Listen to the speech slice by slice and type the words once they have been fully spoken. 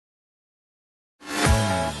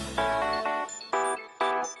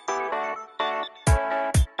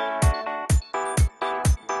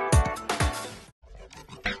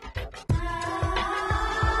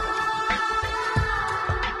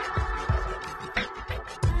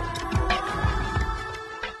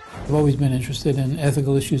I've always been interested in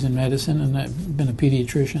ethical issues in medicine, and I've been a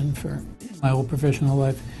pediatrician for my whole professional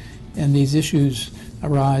life. And these issues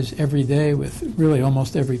arise every day with really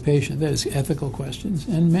almost every patient. That is ethical questions,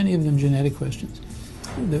 and many of them genetic questions.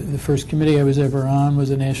 The first committee I was ever on was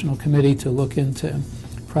a national committee to look into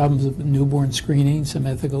problems of newborn screening, some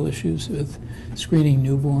ethical issues with screening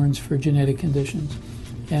newborns for genetic conditions.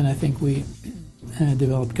 And I think we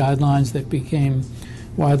developed guidelines that became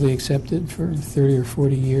widely accepted for 30 or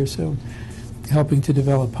 40 years, so helping to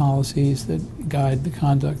develop policies that guide the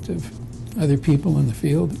conduct of other people in the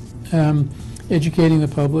field. Educating the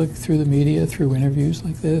public through the media, through interviews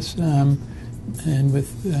like this, and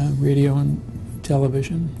with radio and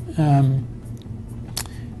television. And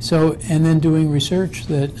then doing research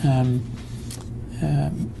that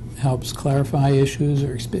helps clarify issues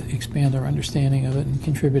or expand our understanding of it, and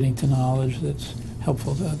contributing to knowledge that's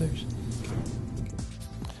helpful to others.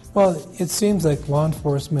 Well, it seems like law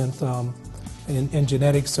enforcement and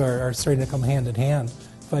genetics are starting to come hand in hand.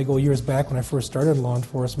 If I go years back when I first started law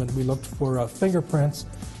enforcement, we looked for fingerprints,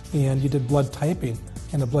 and you did blood typing,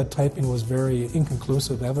 and the blood typing was very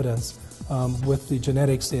inconclusive evidence. With the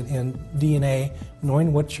genetics and DNA,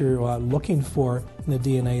 knowing what you're looking for in the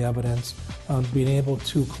DNA evidence, being able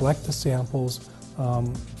to collect the samples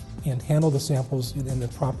and handle the samples in the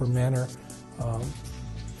proper manner.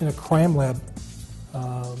 In a crime lab,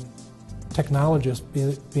 technologist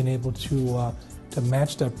being able to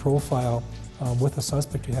match that profile with the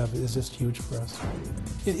suspect you have is just huge for us.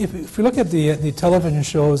 If you look at the television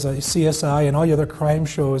shows, CSI and all the other crime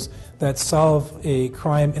shows that solve a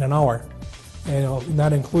crime in an hour,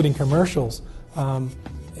 not including commercials,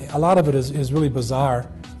 a lot of it is really bizarre.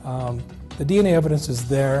 The DNA evidence is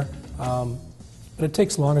there, but it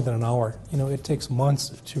takes longer than an hour. It takes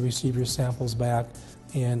months to receive your samples back,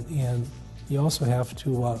 and you also have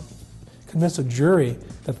to convince a jury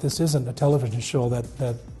that this isn't a television show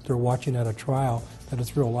that they're watching at a trial, that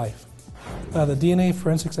it's real life. The DNA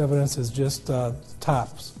forensics evidence is just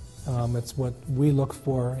tops. It's what we look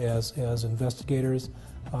for as investigators.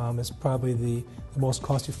 It's probably the most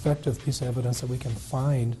cost-effective piece of evidence that we can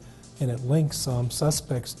find, and it links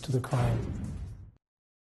suspects to the crime.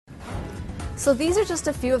 So these are just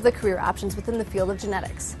a few of the career options within the field of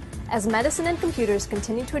genetics. As medicine and computers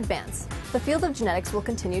continue to advance, the field of genetics will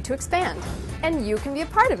continue to expand, and you can be a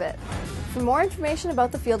part of it. For more information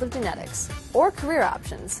about the field of genetics or career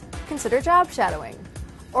options, consider job shadowing,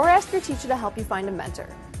 or ask your teacher to help you find a mentor.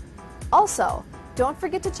 Also, don't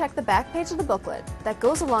forget to check the back page of the booklet that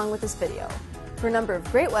goes along with this video for a number of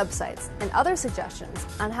great websites and other suggestions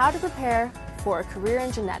on how to prepare for a career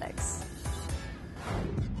in genetics.